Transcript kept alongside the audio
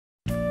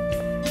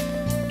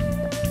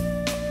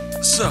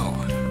So,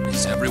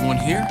 is everyone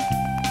here?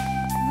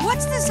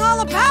 What's this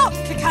all about,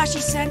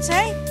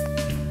 Kakashi-sensei?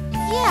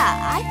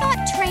 Yeah, I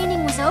thought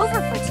training was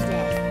over for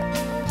today.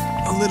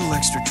 A little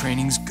extra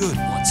training's good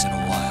once in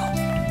a while.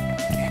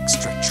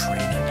 Extra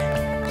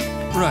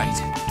training.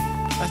 Right.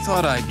 I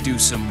thought I'd do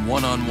some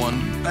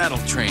one-on-one battle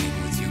training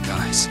with you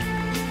guys.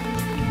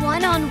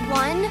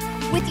 One-on-one?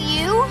 With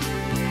you?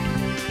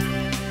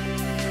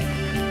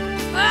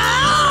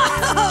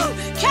 Oh!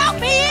 Count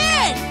me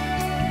in!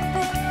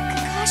 But,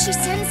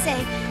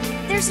 Kakashi-sensei,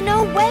 there's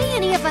no way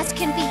any of us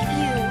can beat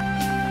you.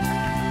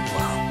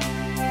 Well,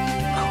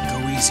 I'll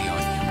go easy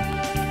on you.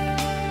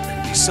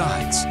 And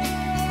besides,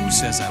 who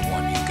says I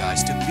want you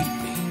guys to beat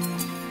me?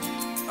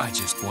 I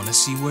just want to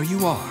see where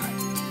you are,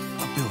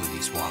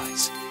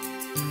 abilities-wise.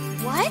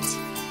 What?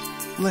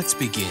 Let's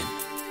begin.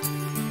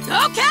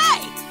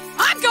 Okay!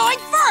 I'm going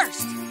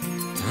first!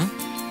 Huh?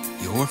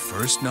 You're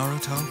first,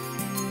 Naruto?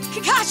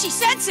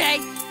 Kakashi-sensei,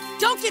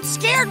 don't get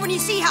scared when you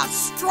see how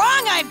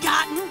strong I've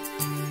gotten!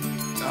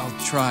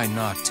 I'll try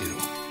not to.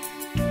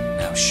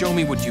 Now show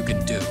me what you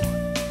can do.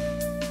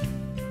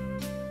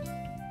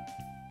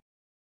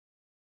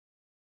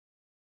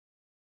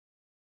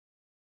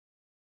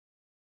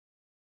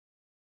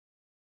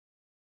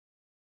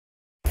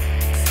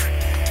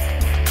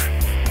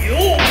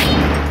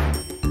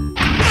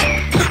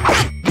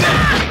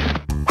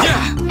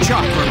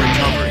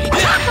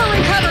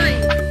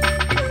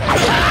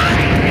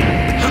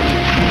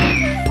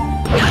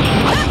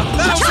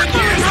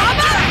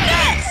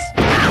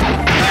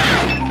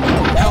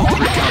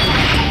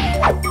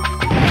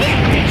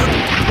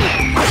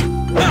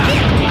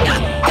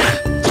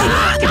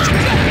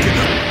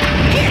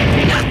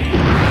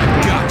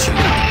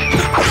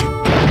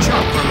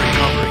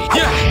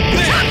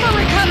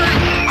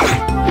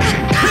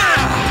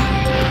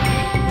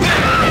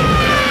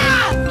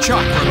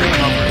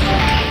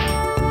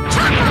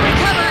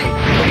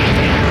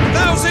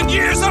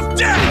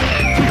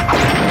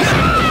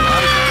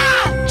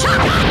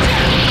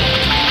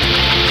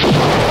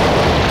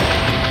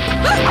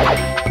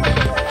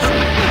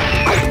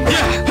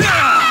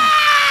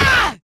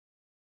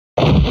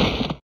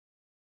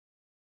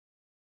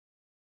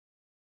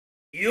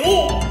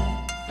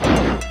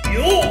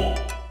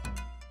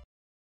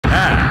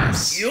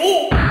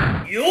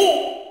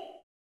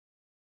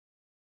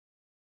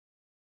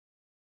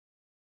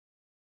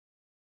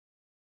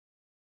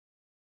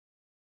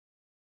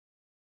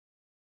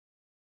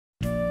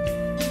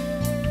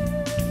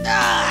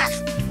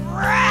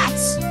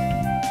 Rats!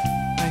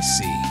 I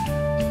see.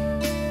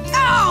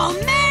 Oh,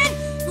 man!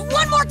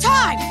 One more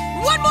time!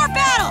 One more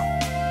battle!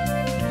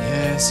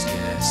 Yes,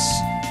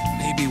 yes.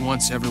 Maybe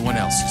once everyone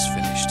else is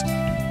finished.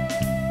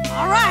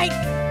 All right,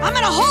 I'm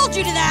gonna hold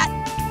you to that!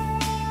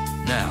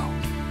 Now,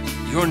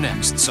 you're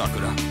next,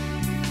 Sakura.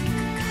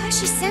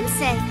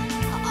 Kakashi-sensei,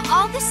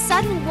 all this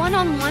sudden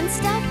one-on-one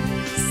stuff?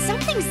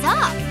 Something's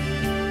up.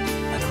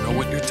 I don't know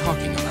what you're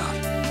talking about.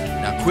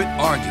 Now quit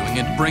arguing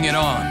and bring it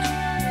on.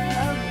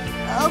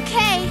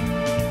 Okay.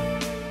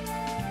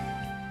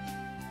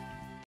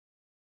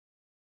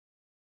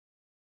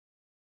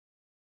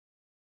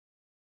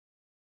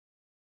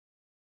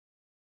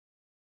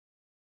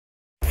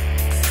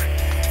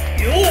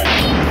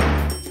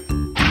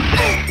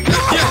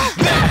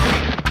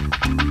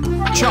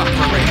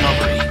 Chakra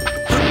recovery.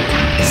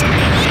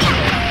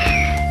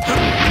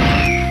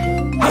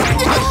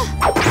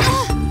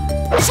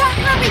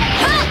 Chakra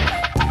recovery!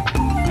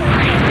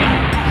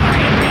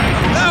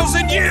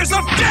 1,000 years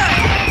of death!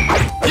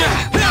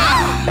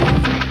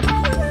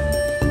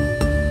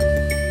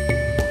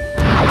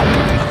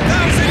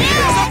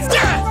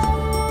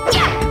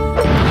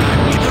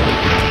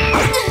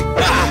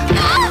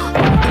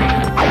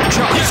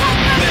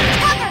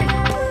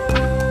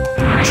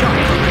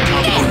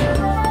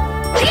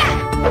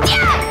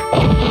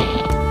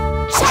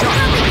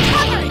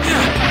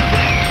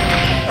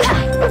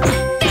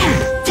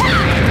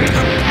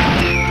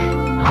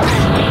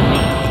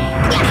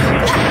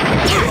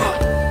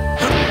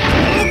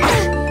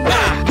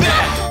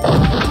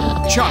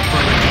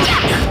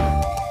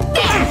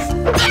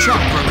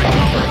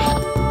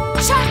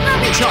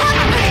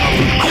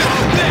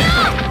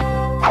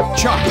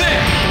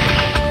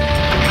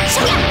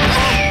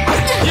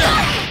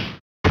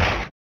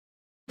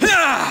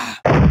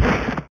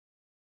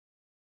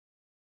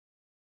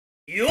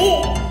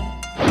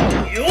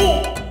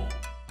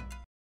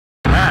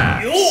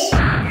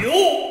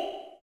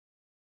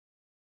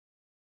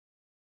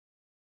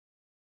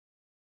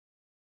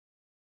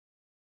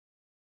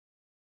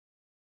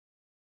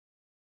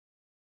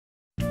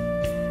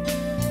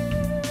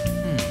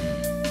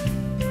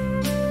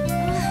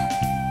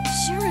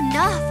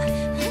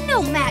 I'm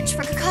no match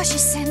for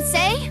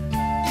Kakashi-sensei.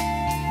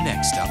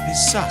 Next up is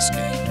Sasuke,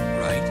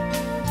 right?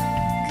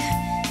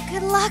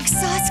 Good luck,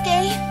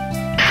 Sasuke.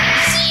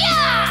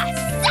 Yeah!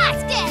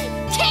 Sasuke!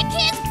 Kick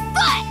his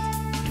butt!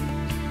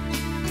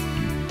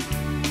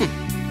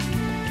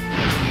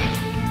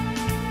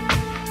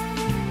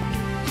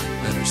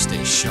 Better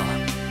stay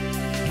sharp.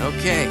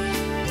 Okay,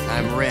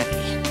 I'm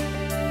ready.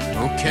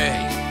 Okay,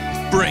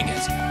 bring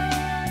it.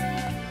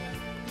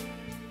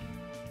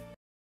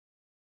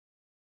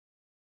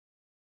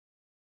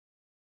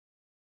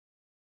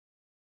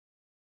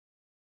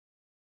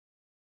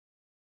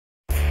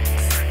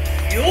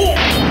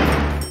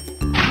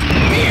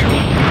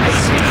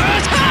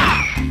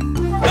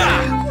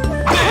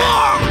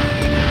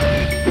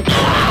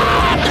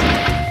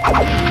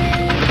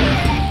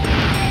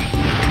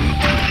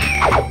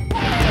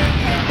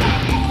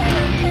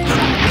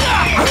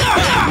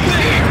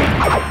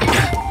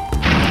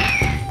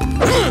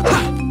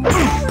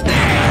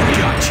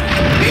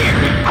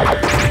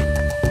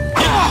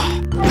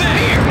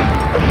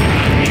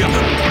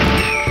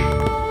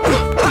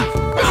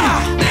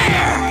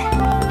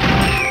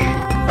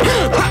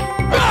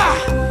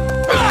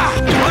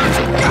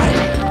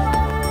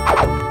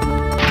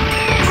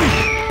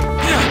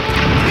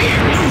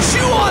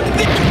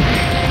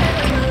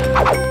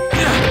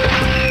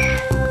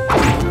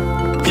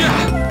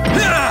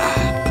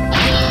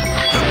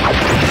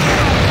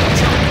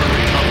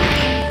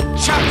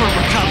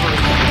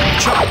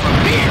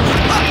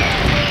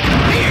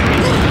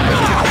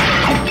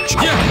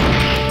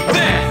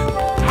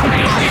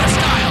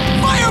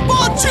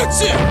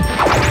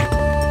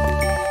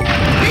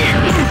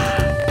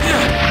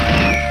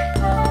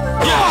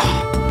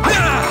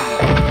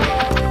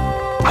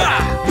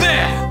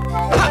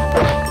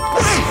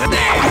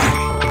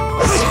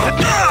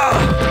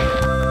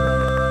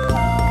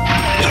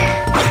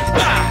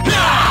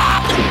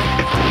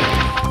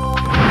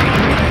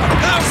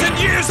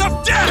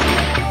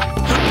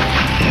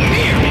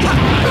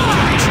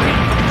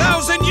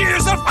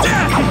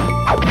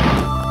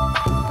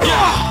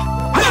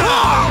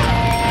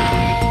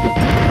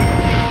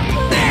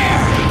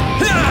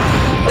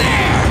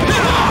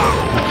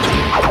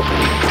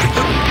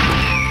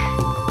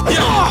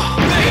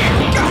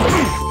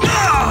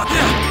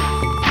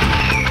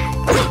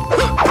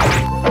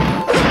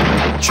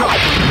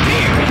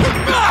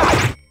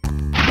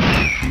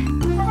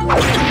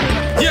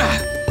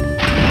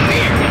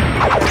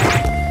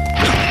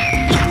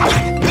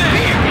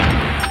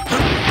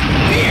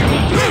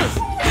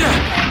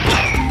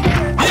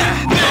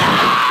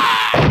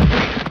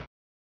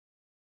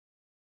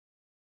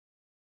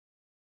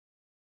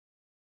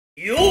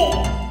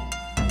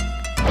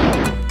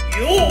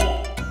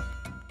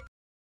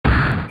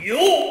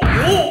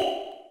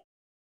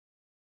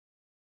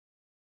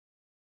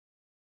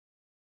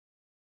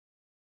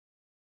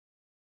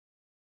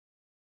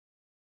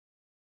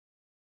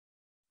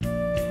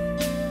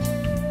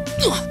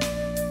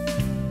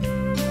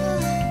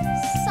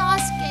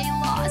 Sasuke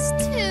lost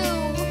too.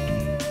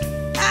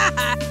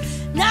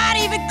 Not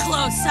even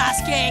close,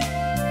 Sasuke.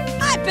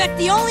 I bet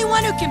the only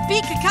one who can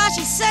beat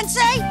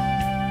Kakashi-sensei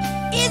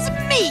is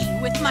me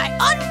with my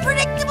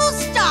unpredictable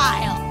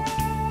style.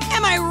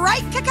 Am I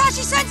right,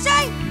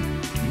 Kakashi-sensei?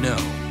 No.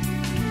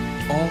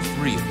 All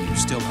three of you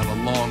still have a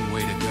long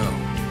way to go.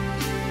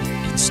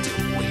 It's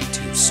still way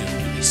too soon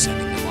to be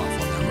sending them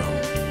off on their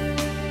own.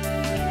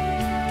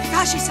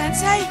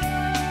 Kakashi-sensei?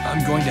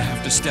 I'm going to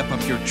have to step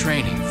up your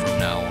training from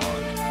now on.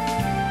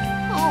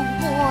 Oh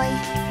boy.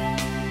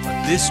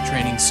 But this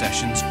training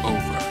session's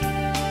over.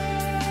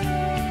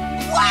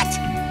 What?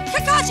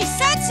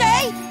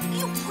 Kakashi-sensei?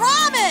 You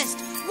promised!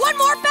 One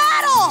more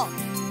battle!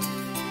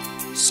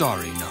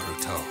 Sorry,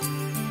 Naruto.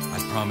 I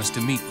promised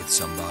to meet with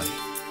somebody.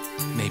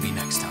 Maybe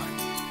next time.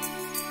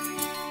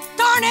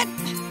 Darn it!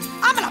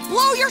 I'm gonna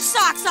blow your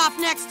socks off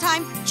next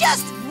time.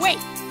 Just wait!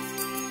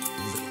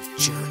 Little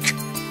jerk.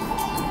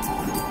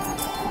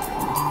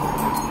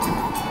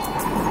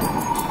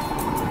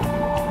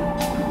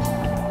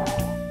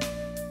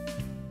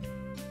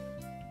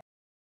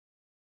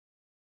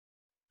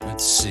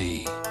 Let's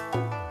see.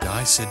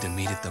 Guy said to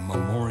meet at the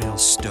Memorial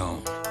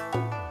Stone.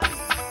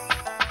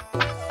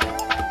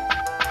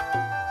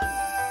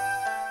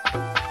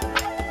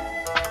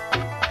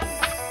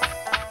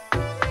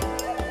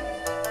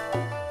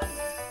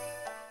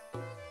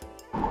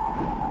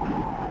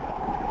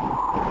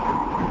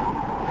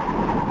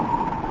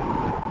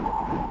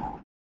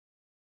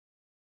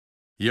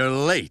 You're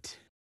late.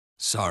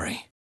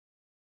 Sorry.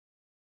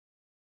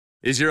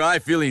 Is your eye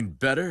feeling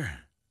better,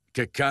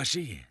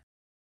 Kakashi?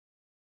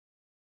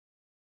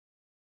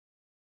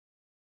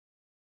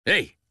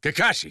 Hey,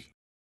 Kakashi!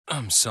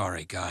 I'm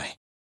sorry, Guy.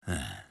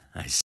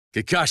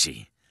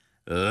 Kakashi,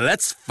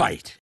 let's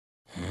fight.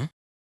 Huh?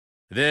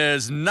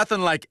 There's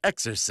nothing like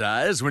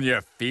exercise when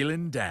you're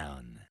feeling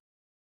down.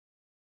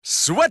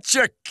 Sweat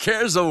your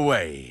cares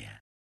away.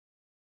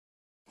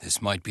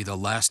 This might be the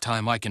last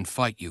time I can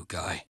fight you,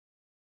 Guy.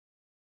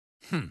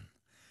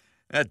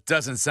 That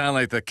doesn't sound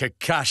like the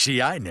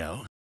Kakashi I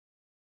know.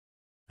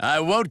 I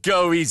won't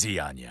go easy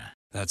on you.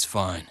 That's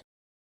fine.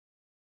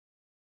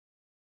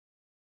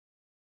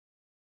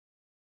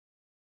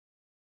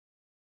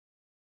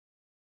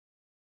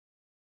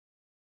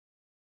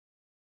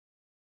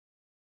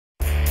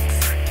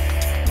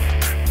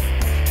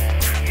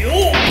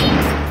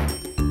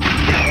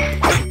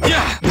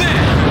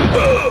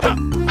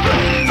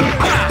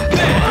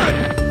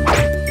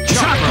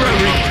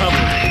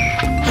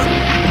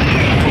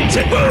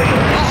 A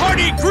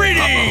hearty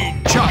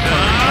greeting!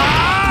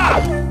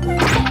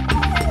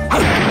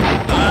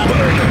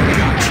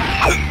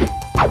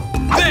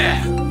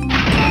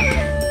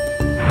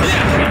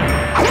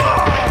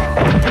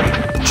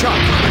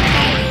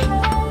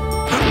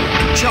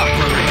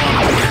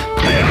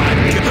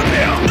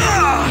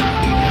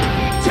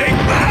 Take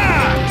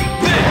back!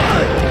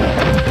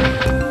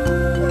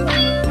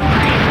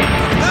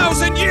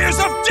 1,000 years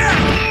of death!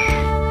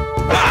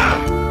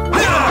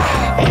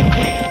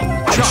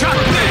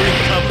 Chakra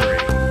recovery!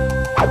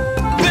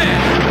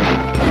 There!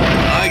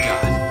 I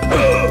got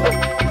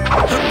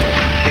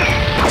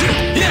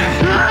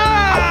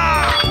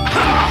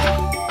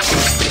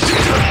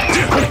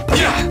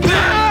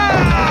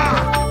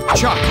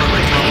Chakra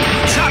recovery!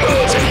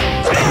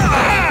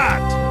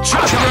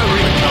 Chakra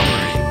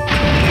recovery!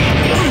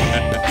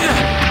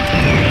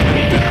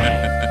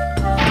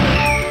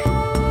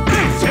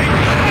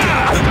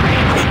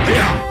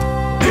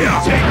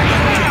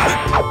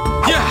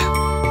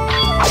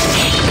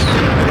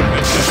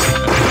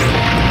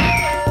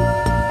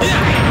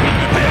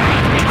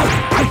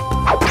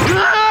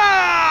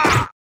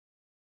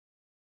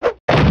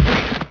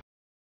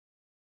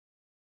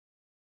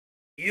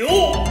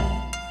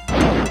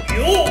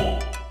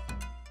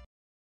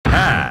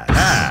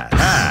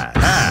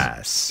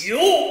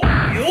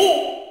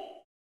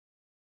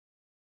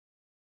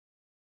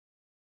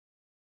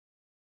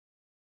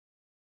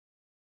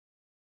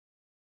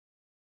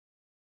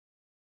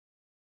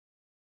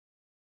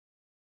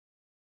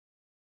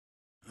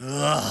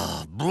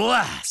 Ugh,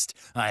 blast!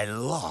 I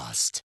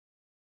lost.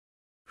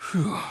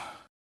 Whew.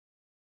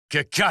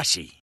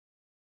 Kakashi.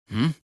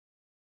 Hmm?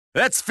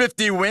 That's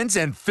 50 wins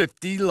and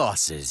 50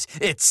 losses.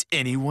 It's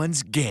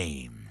anyone's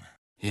game.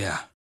 Yeah.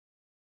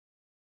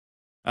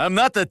 I'm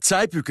not the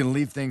type who can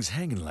leave things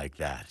hanging like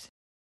that.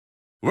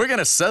 We're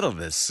gonna settle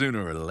this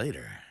sooner or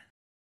later.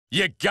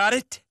 You got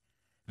it?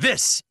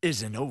 This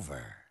isn't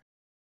over.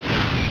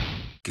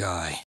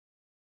 Guy.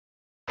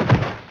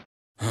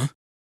 Huh?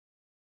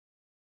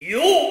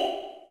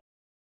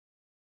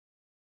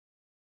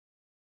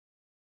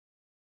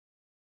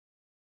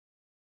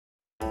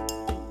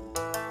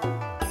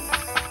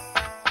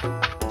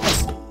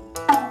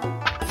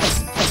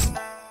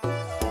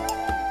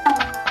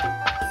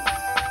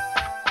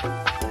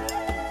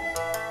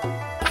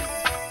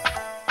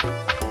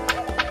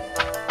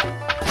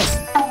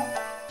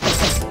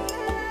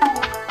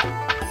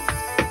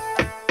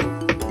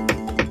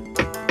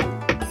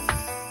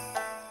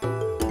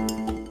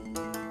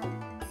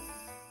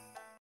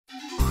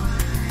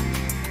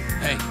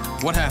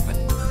 What happened?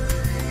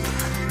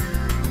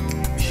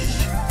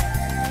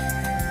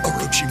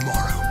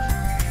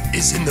 Orochimaru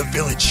is in the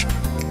village.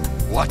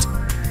 What?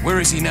 Where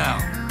is he now?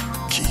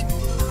 Kikyo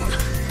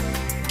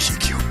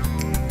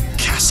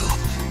Castle.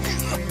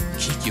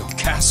 Kikyo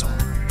Castle?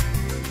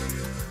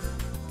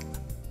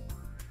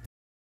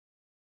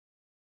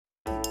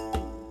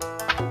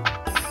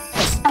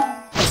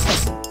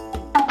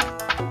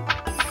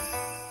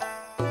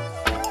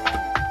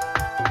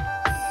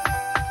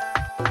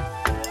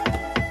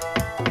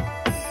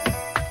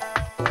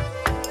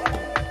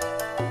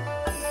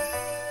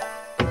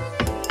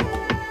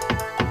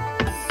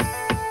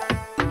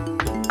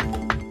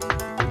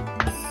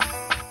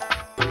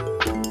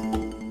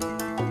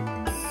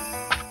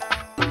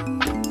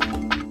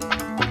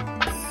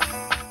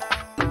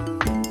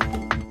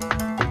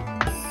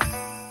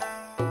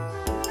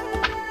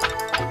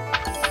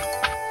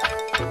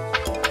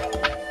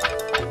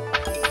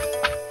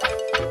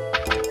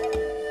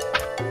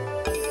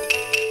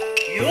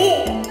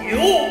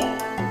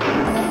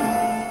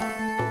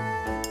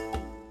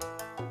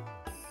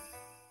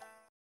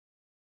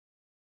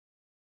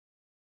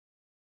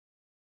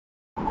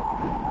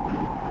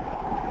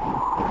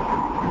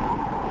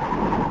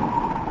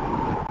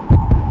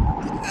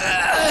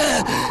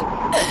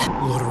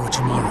 Lord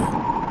Orochimaru.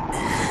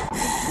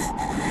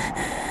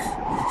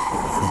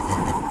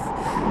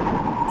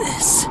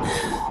 This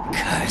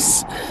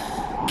curse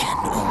can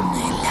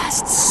only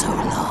last so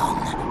long.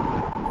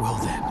 Well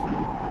then,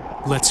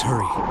 let's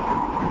hurry.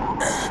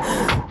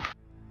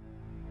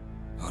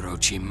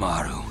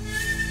 Orochimaru.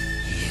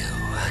 You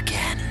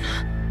again.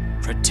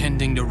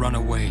 Pretending to run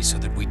away so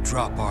that we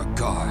drop our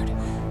guard.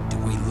 Do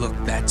we look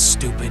that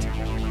stupid?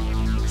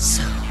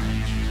 So,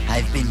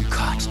 I've been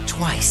caught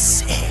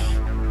twice, eh?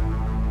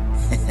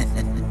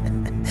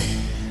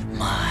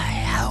 My,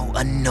 how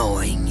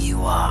annoying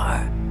you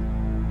are.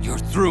 You're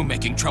through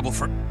making trouble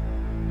for...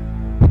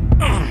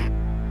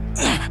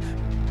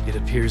 It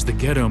appears the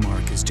Ghetto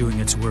Mark is doing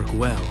its work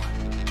well.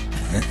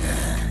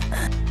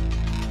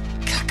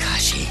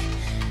 Kakashi,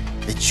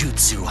 the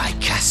jutsu I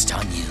cast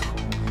on you.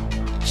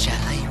 Shall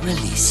I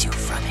release you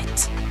from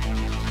it?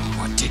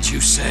 What did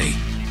you say?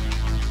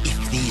 If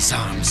these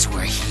arms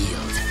were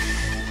healed,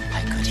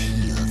 I could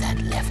heal that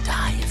left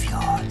eye of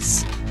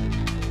yours.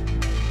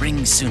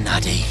 Bring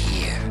Tsunade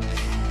here.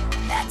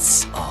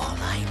 That's all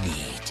I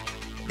need.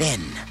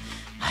 Then,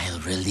 I'll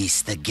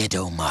release the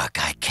Ghetto Mark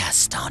I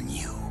cast on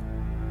you.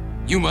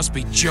 You must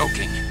be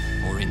joking,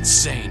 or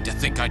insane to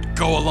think I'd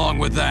go along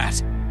with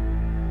that.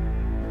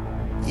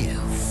 You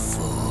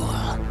fool.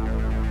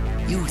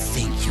 You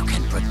think you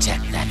can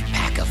protect that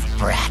pack of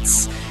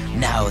brats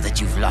now that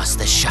you've lost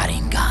the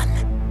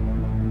Sharingan?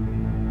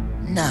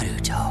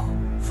 Naruto,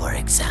 for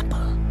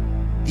example.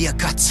 The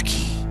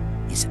Akatsuki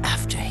is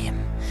after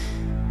him.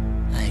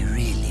 I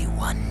really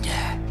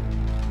wonder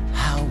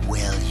how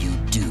well you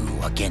do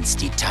against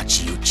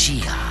Itachi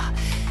Uchiha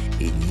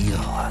in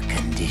your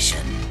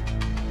condition.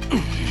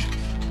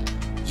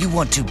 You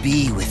want to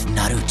be with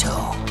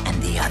Naruto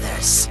and the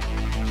others.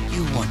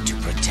 You want to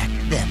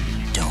protect them,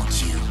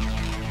 don't you?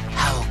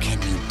 How can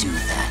you do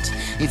that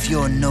if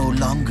you're no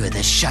longer the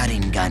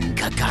Sharingan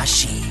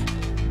Kakashi?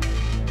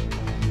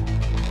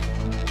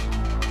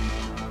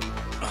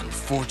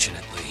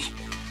 Unfortunately,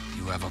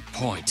 you have a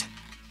point.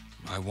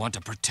 I want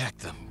to protect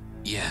them,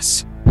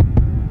 yes.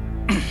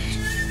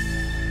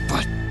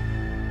 But...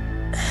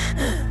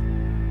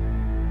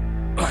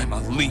 I'm a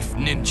leaf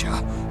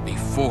ninja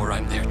before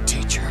I'm their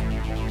teacher.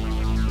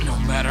 No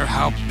matter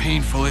how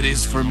painful it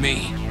is for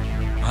me,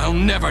 I'll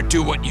never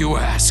do what you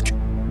ask.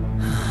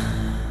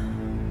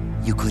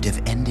 You could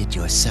have ended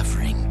your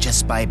suffering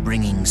just by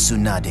bringing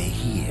Tsunade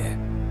here.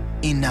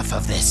 Enough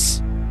of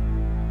this.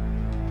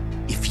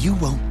 If you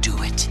won't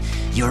do it,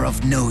 you're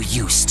of no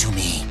use to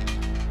me.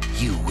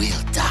 You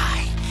will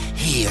die,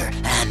 here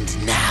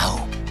and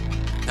now.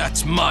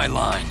 That's my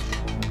line.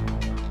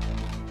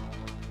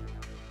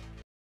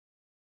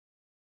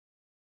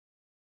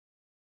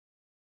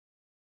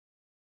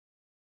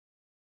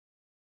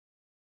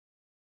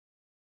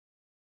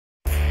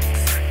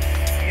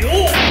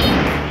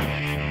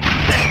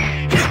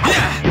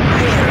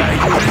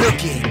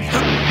 Looking.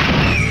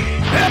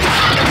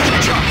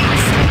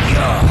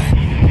 You're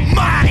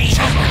mine.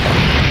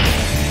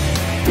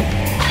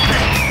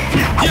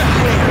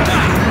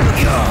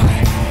 You're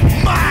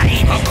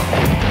mine.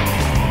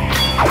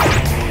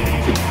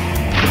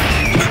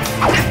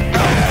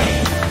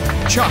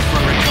 Chakra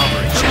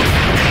recovery.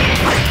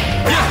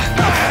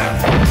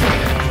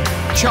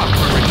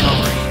 Chakra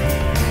recovery.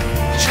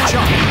 Chakra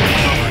recovery.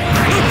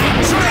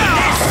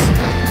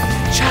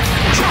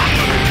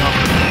 Chakra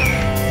recovery.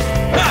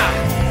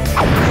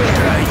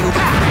 Where are you?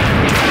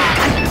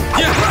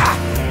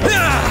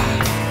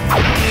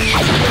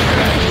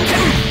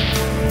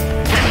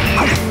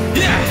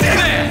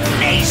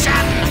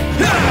 Nation!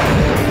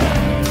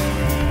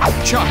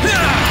 Chakra!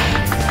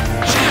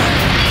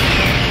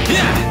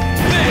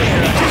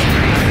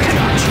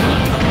 Gotcha!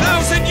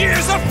 1,000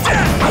 years of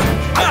death!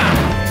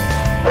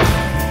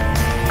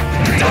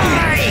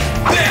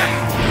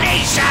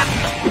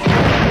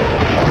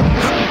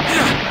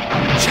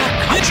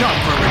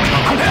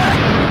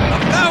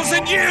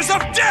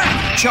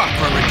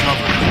 Chakra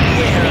recovery.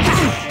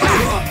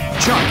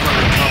 Chakra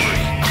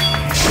recovery.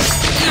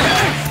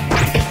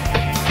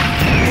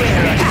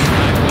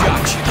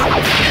 Gotcha.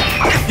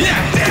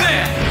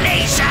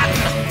 Nation!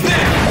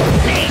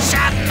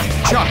 Nation!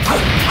 Chakra.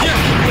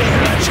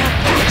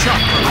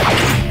 Chakra.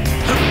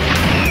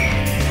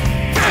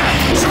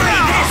 Try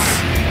this!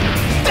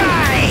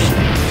 Die!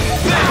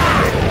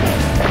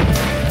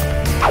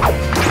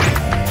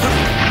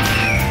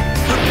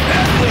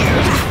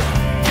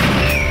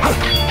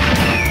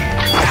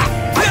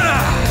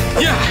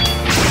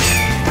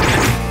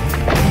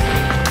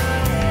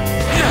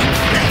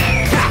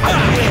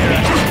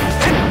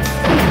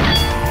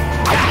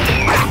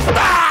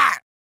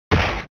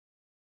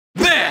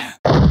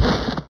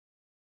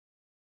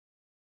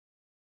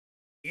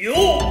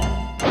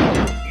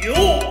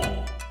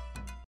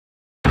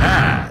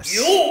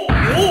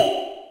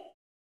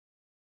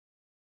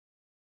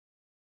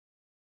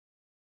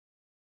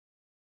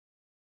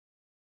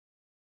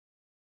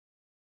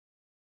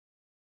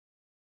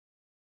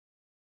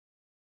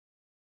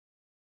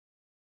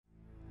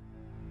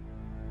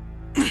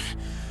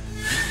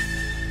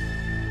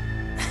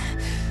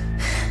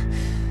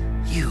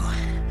 You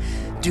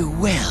do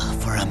well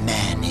for a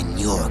man in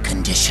your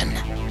condition.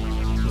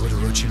 Lord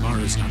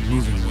Orochimaru's not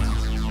moving well.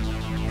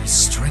 His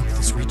strength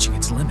is reaching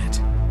its limit.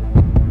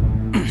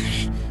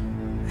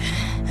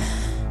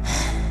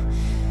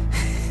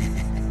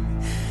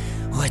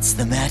 What's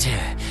the matter,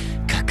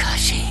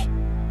 Kakashi?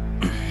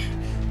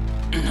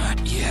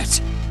 Not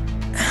yet.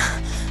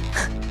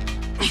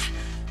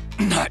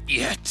 Not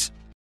yet.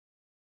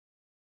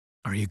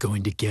 Are you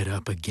going to get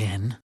up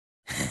again?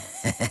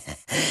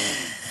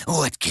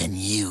 What can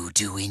you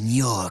do in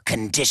your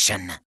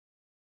condition?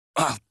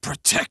 I'll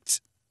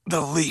protect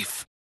the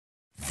leaf.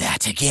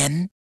 That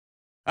again?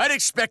 I'd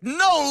expect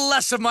no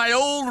less of my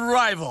old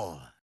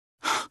rival.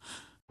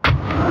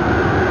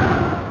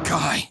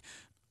 Kai,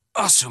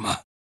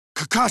 Asuma,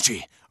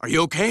 Kakashi, are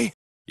you okay?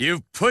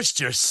 You've pushed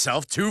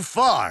yourself too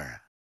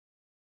far.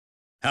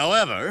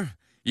 However,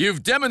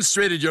 you've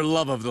demonstrated your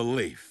love of the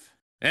leaf.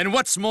 And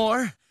what's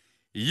more,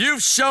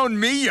 you've shown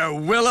me your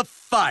will of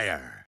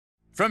fire.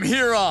 From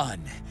here on,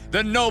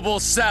 the noble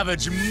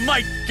savage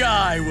Might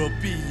Guy will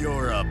be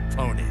your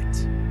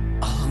opponent.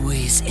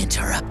 Always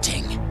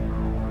interrupting.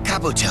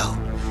 Kabuto,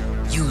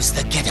 use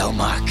the Gedo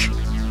mark.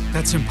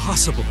 That's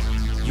impossible.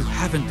 You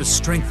haven't the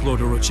strength,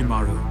 Lord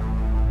Orochimaru.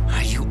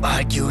 Are you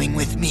arguing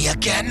with me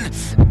again?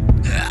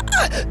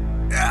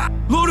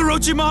 Lord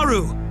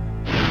Orochimaru!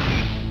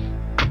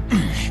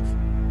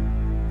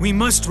 We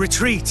must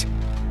retreat.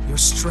 Your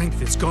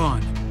strength is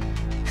gone.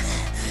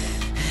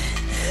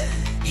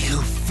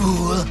 You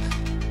fool!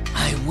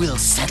 I will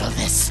settle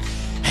this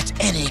at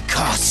any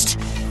cost.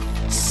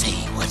 Say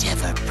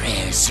whatever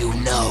prayers you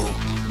know.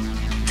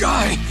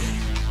 Guy!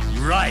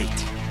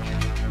 Right.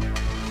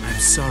 I'm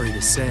sorry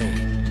to say,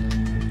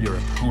 your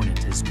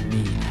opponent is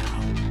me now.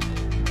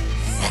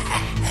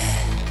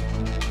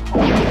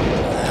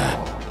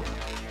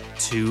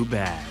 Too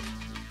bad.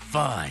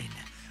 Fine.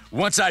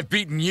 Once I've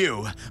beaten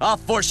you, I'll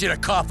force you to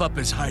cough up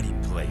his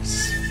hiding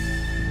place.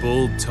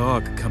 Bold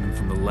talk coming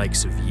from the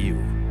likes of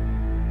you.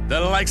 The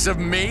likes of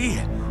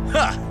me?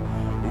 Ha!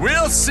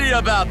 We'll see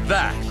about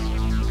that.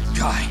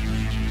 Guy,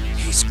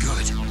 he's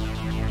good.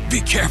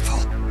 Be careful.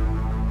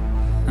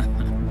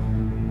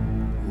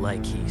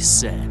 Like he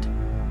said.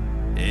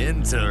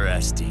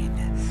 Interesting.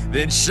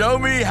 Then show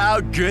me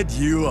how good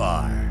you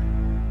are.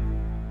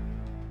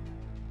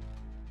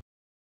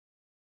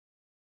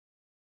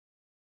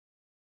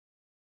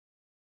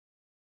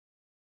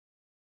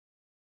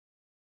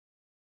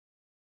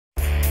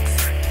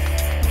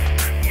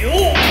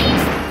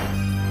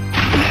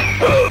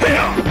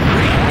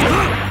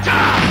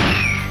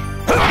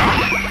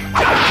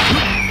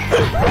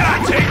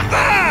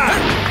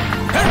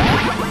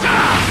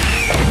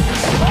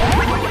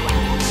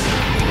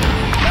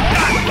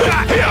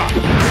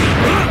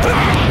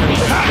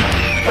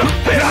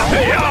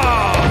 Yeah!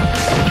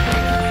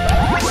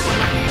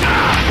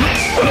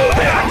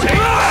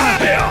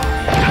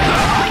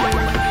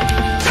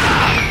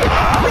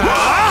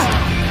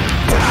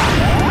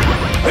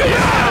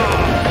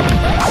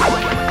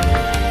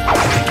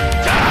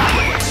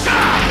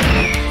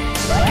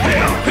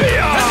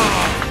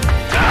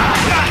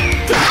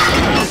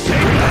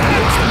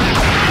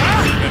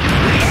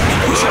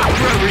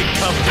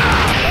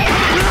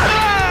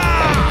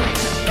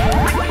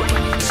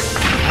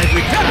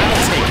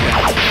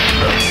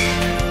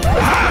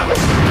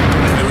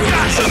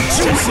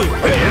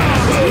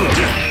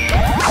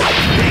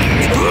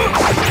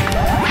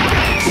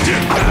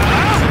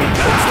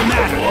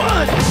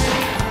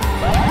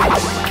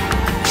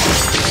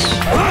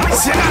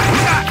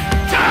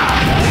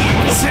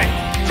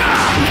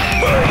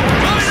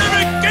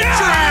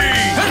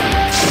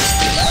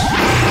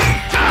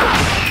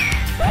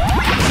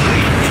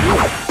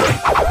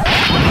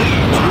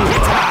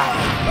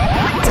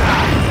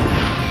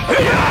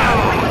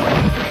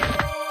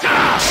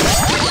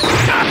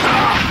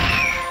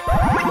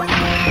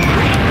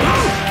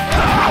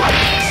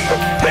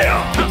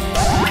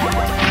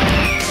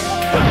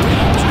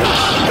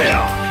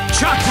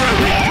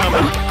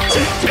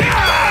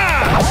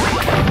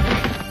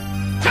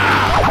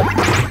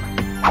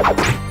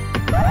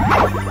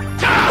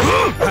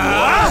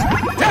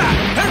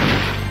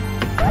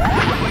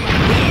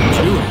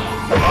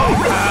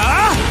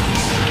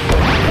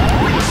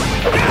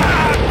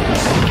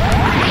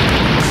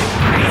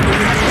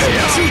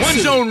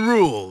 One's own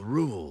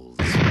rules.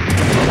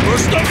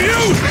 Burst of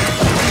youth!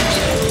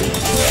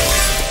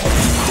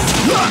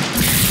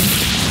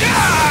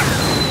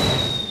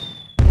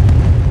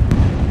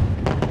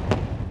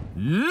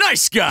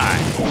 Nice guy!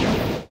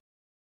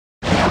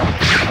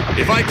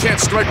 If I can't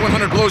strike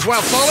 100 blows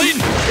while falling,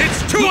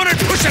 it's 200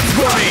 push-ups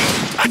for me!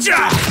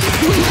 Acha!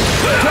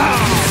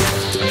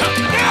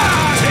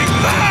 Take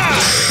that!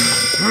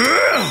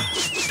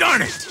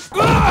 Darn it!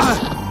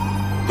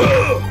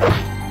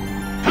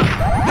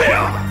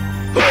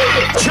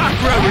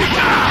 Chakra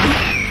Rika!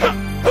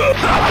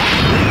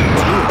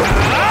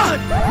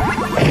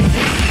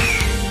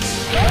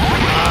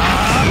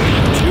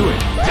 Do it.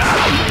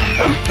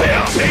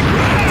 Take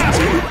that!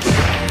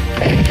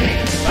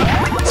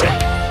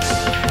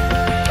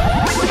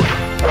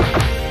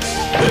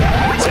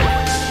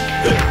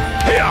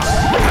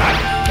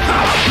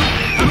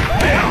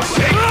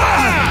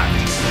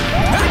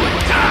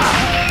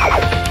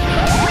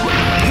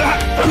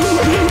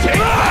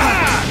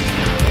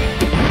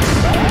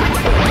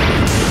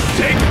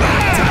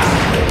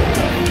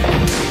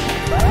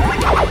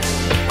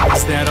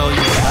 Is that all you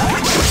got?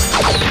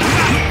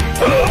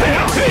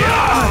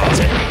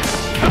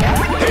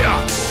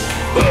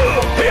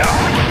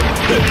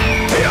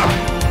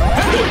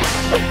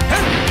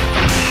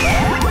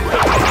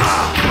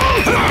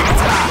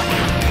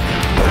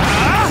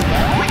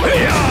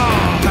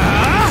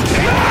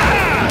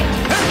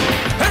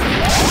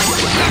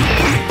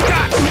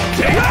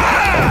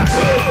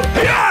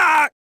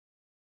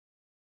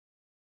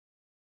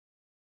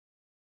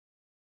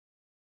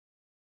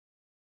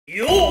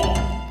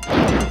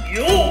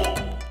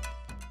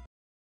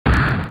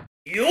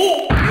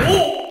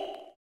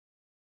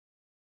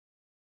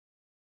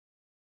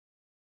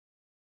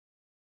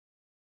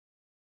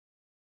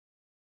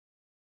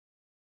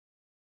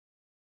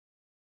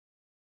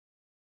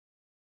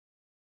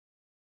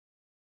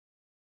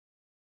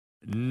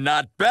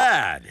 Not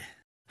bad.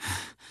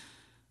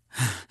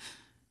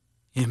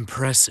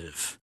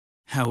 Impressive.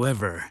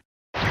 However,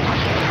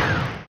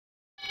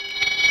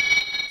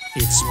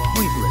 it's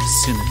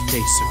pointless in the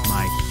face of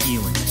my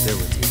healing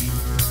ability.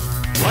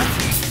 What?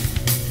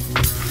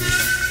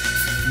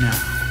 Now,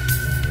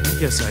 I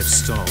guess I've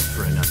stalled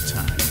for enough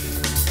time.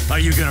 Are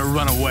you gonna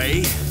run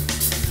away?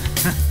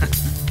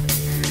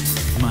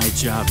 My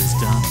job is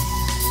done.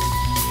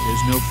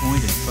 There's no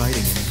point in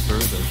fighting any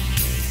further.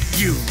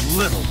 You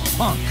little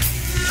punk!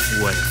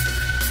 Whatever.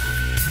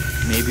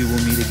 Maybe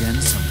we'll meet again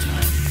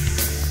sometime.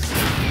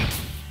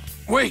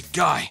 Wait,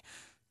 Guy.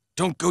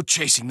 Don't go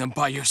chasing them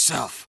by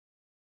yourself.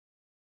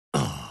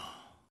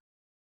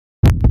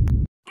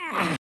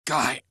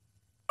 Guy,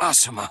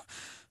 Asuma,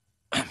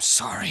 I'm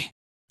sorry.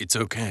 It's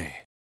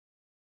okay.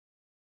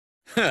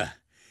 Huh.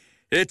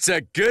 It's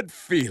a good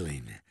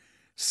feeling,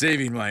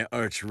 saving my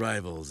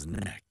arch-rival's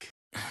neck.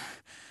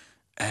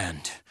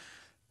 And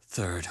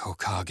third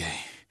Hokage,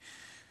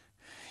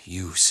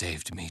 you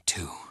saved me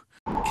too.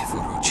 If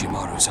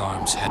Orochimaru's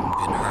arms hadn't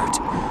been hurt,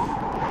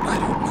 I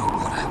don't know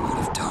what I would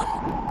have done.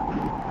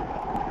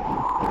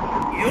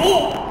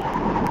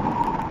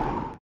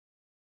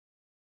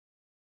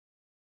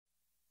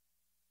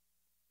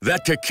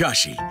 That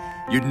Kakashi,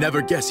 you'd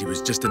never guess he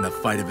was just in the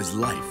fight of his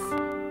life.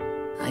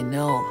 I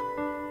know.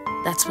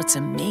 That's what's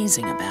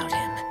amazing about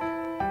him.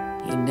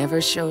 He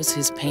never shows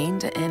his pain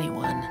to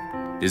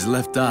anyone. His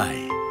left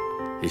eye,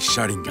 his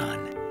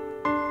Sharingan.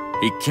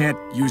 He can't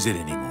use it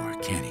anymore,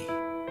 can he?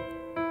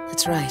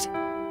 That's right.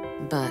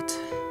 But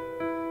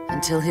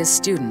until his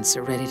students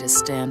are ready to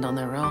stand on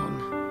their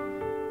own,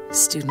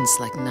 students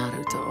like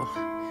Naruto,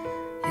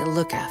 he'll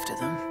look after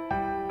them.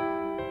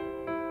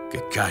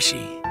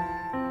 Kakashi,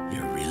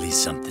 you're really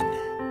something.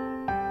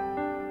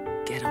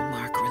 Ghetto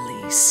mark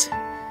release.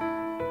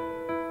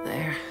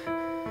 There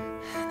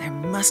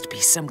must be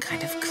some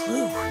kind of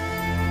clue.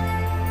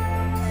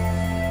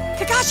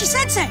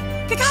 Kakashi-sensei!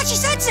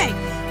 Kakashi-sensei!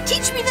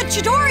 Teach me the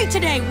Chidori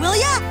today, will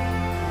ya?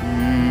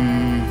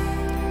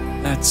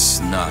 That's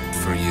not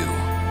for you.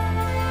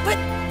 But,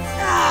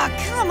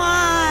 come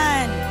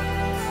on!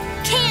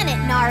 Can it,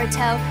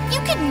 Naruto? You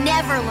could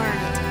never learn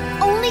it.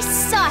 Only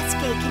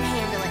Sasuke can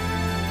handle it.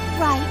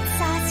 Right,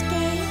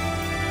 Sasuke?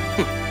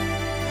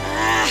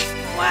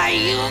 Why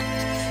you...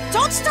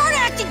 Don't start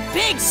acting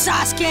big,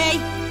 Sasuke!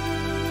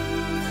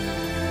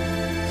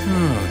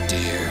 Oh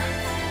dear.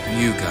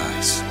 You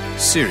guys,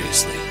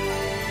 seriously,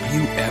 are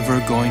you ever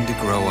going to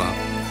grow up?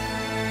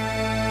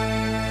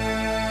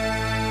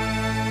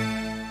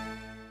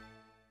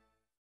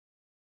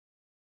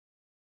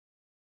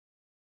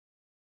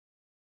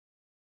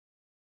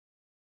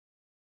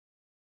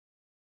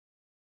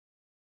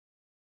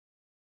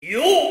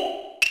 Yo!